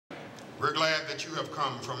We're glad that you have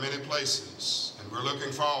come from many places, and we're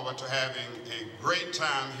looking forward to having a great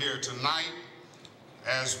time here tonight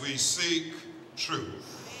as we seek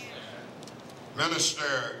truth.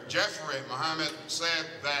 Minister Jeffrey Muhammad said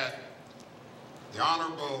that the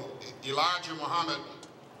Honorable Elijah Muhammad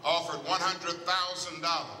offered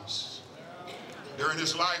 $100,000 during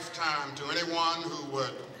his lifetime to anyone who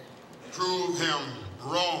would prove him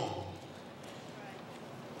wrong.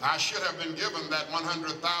 I should have been given that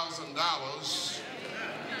 $100,000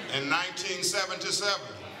 in 1977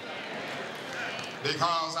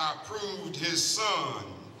 because I proved his son,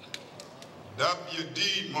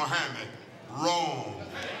 W.D. Muhammad, wrong.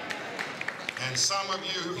 And some of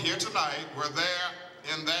you here tonight were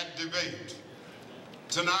there in that debate.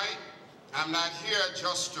 Tonight, I'm not here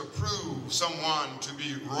just to prove someone to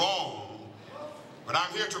be wrong, but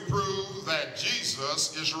I'm here to prove that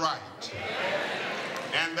Jesus is right.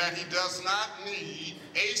 And that he does not need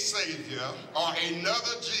a Savior or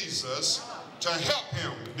another Jesus to help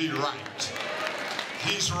him be right.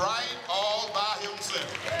 He's right all by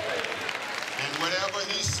himself. And whatever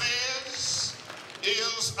he says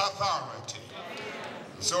is authority.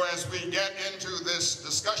 So as we get into this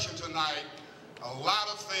discussion tonight, a lot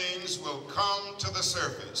of things will come to the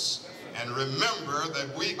surface. And remember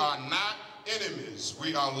that we are not enemies.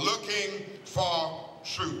 We are looking for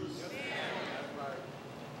truth.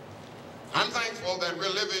 I'm thankful that we're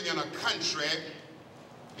living in a country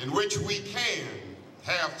in which we can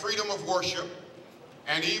have freedom of worship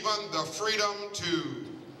and even the freedom to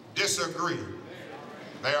disagree.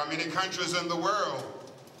 There are many countries in the world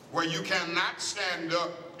where you cannot stand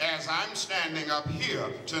up as I'm standing up here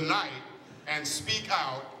tonight and speak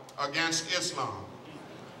out against Islam.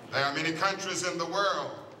 There are many countries in the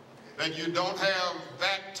world that you don't have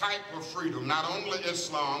that type of freedom, not only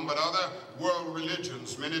Islam, but other world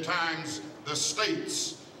religions. Many times the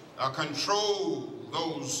states control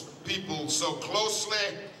those people so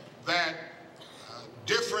closely that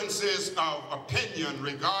differences of opinion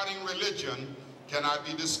regarding religion cannot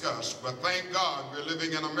be discussed. But thank God we're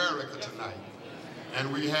living in America tonight,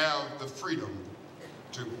 and we have the freedom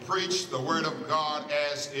to preach the Word of God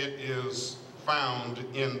as it is found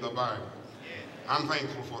in the Bible. I'm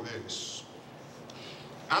thankful for this.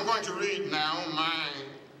 I'm going to read now my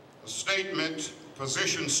statement,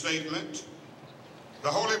 position statement. The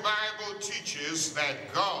Holy Bible teaches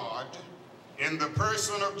that God, in the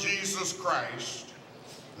person of Jesus Christ,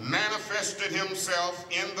 manifested himself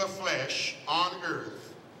in the flesh on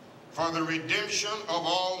earth for the redemption of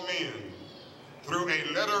all men through a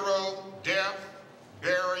literal death,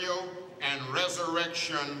 burial, and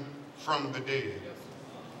resurrection from the dead.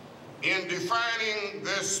 In defining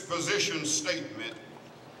this position statement,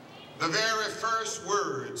 the very first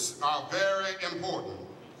words are very important.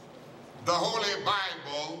 The Holy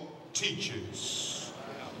Bible teaches.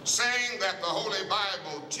 Saying that the Holy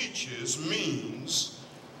Bible teaches means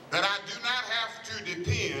that I do not have to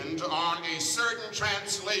depend on a certain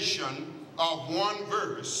translation of one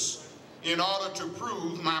verse in order to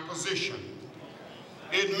prove my position.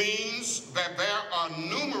 It means that there are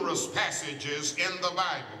numerous passages in the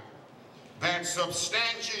Bible that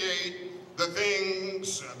substantiate the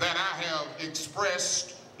things that I have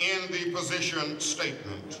expressed in the position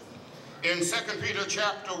statement. In 2 Peter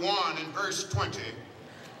chapter 1 and verse 20,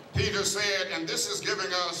 Peter said, and this is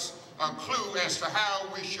giving us a clue as to how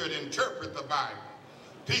we should interpret the Bible.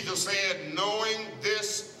 Peter said, knowing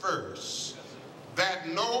this first, that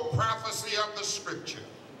no prophecy of the Scripture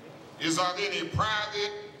is of any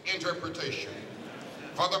private interpretation.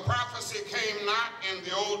 For the prophecy came not in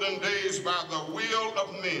the olden days by the will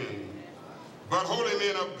of men, but holy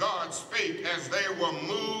men of God spake as they were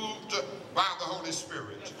moved by the Holy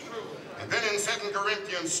Spirit. And then in 2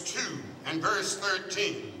 Corinthians 2 and verse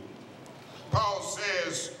 13, Paul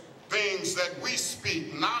says things that we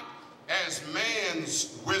speak not as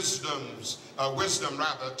man's wisdom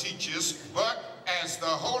teaches, but as the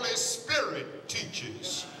Holy Spirit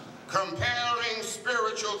teaches, comparing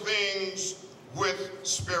spiritual things with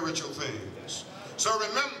spiritual things. So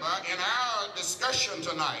remember, in our discussion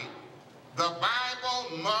tonight, the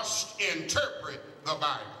Bible must interpret the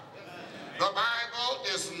Bible. The Bible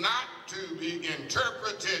is not to be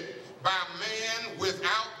interpreted by man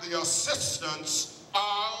without the assistance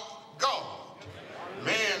of God.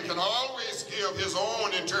 Man can always give his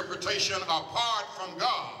own interpretation apart from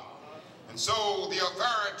God. And so the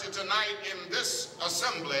authority tonight in this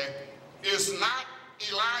assembly is not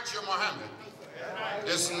Elijah Muhammad.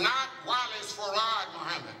 It's not Wallace Farad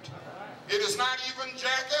Muhammad. It is not even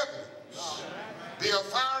Jack Evans. The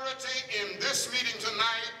authority in this meeting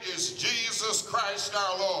tonight is Jesus Christ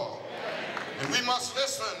our Lord. And we must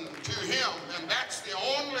listen to him, and that's the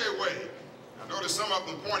only way. I notice some of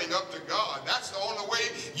them pointing up to God. That's the only way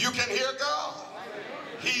you can hear God.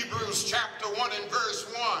 Hebrews chapter 1 and verse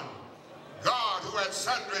 1. God, who at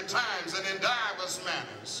sundry times and in divers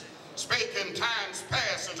manners spake in times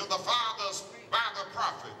past unto the fathers by the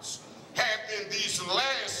prophets, hath in these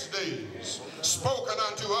last days spoken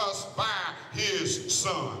unto us by his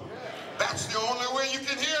Son. That's the only way you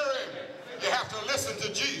can hear him. You have to listen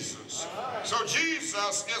to Jesus. So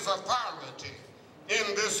Jesus is authority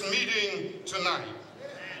in this meeting tonight.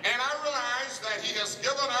 And I realize that he has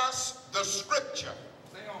given us the scripture.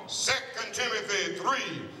 2 Timothy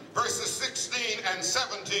 3, verses 16 and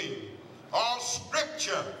 17. All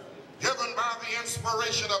scripture given by the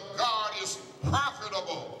inspiration of God is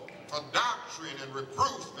profitable for doctrine and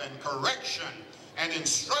reproof and correction and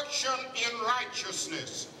instruction in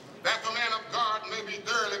righteousness, that the man of God may be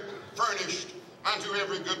thoroughly furnished unto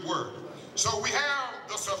every good work. So we have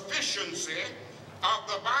the sufficiency of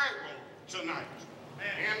the Bible tonight.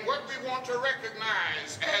 And what we want to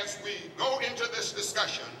recognize as we go into this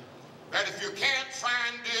discussion, that if you can't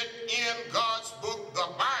find it in God's book, the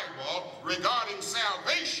Bible, regarding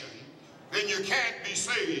salvation, then you can't be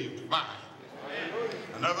saved by it.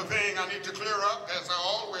 Another thing I need to clear up, as I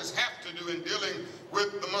always have to do in dealing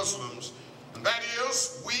with the Muslims, and that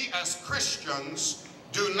is, we as Christians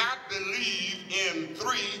do not believe in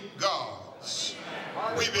three gods.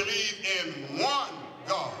 We believe in one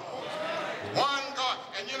God. One God.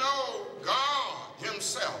 And you know, God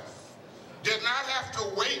himself did not have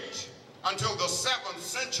to wait until the 7th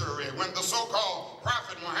century when the so-called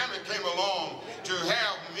Prophet Muhammad came along to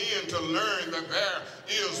have men to learn that there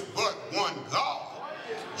is but one God.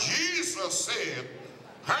 Jesus said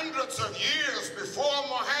hundreds of years before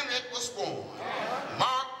Muhammad was born,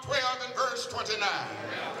 Mark 12 and verse 29,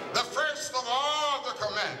 the first of all the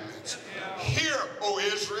commandments, hear, O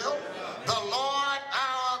Israel, the Lord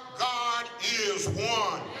our God is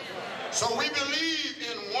one. So we believe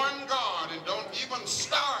in one God, and don't even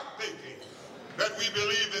start thinking that we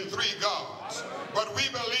believe in three gods. But we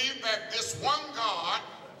believe that this one God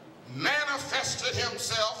manifested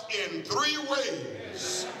himself in three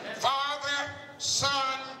ways: Father,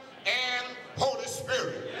 Son, and Holy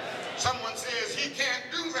Spirit. Someone says he can't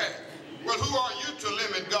do that. Well, who are you to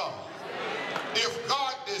limit God? If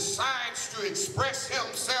God decides to express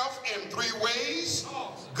himself in three ways,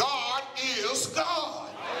 God is God.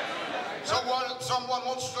 Someone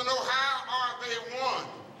wants to know, how are they one?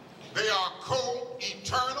 They are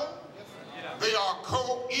co-eternal. They are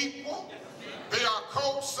co-equal. They are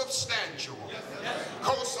co-substantial.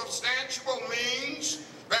 Co-substantial means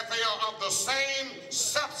that they are of the same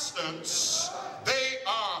substance. They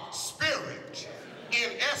are spirit.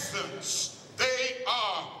 In essence, they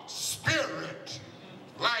are spirit,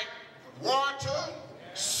 like water,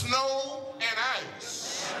 snow, and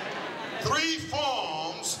ice. Three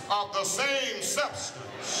forms of the same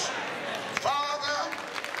substance: Father,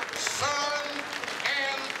 Son,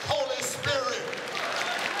 and Holy Spirit.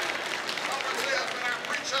 Someone says, when I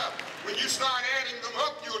preach up, when you start adding them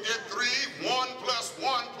up, you'll get 3, 1 plus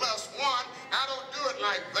 1 plus 1. I don't do it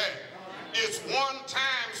like that. It's 1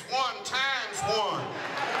 times 1 times 1.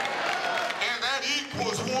 And that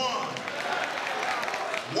equals 1.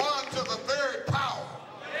 1 to the 3rd power.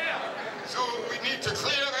 So we need to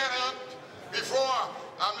clear that up before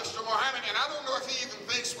Mr. Muhammad, and I don't know if he even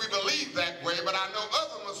thinks we believe that way, but I know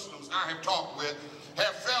other Muslims I have talked with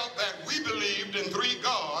have felt that we believed in three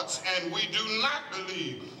gods, and we do not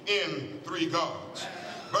believe in three gods.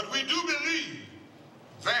 But we do believe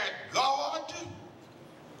that God,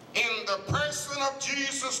 in the person of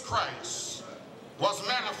Jesus Christ, was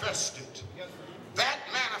manifested. That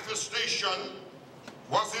manifestation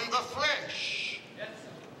was in the flesh.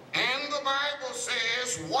 And the Bible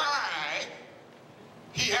says why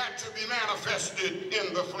he had to be manifested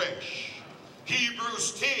in the flesh.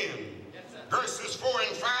 Hebrews 10, verses 4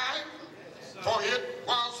 and 5, for it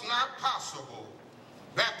was not possible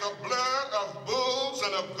that the blood of bulls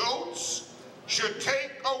and of goats should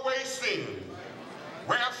take away sin.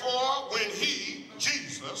 Wherefore, when he,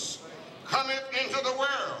 Jesus, cometh into the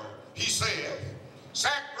world, he said,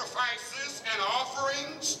 sacrifices and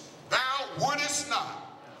offerings thou wouldest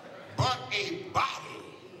not, but a body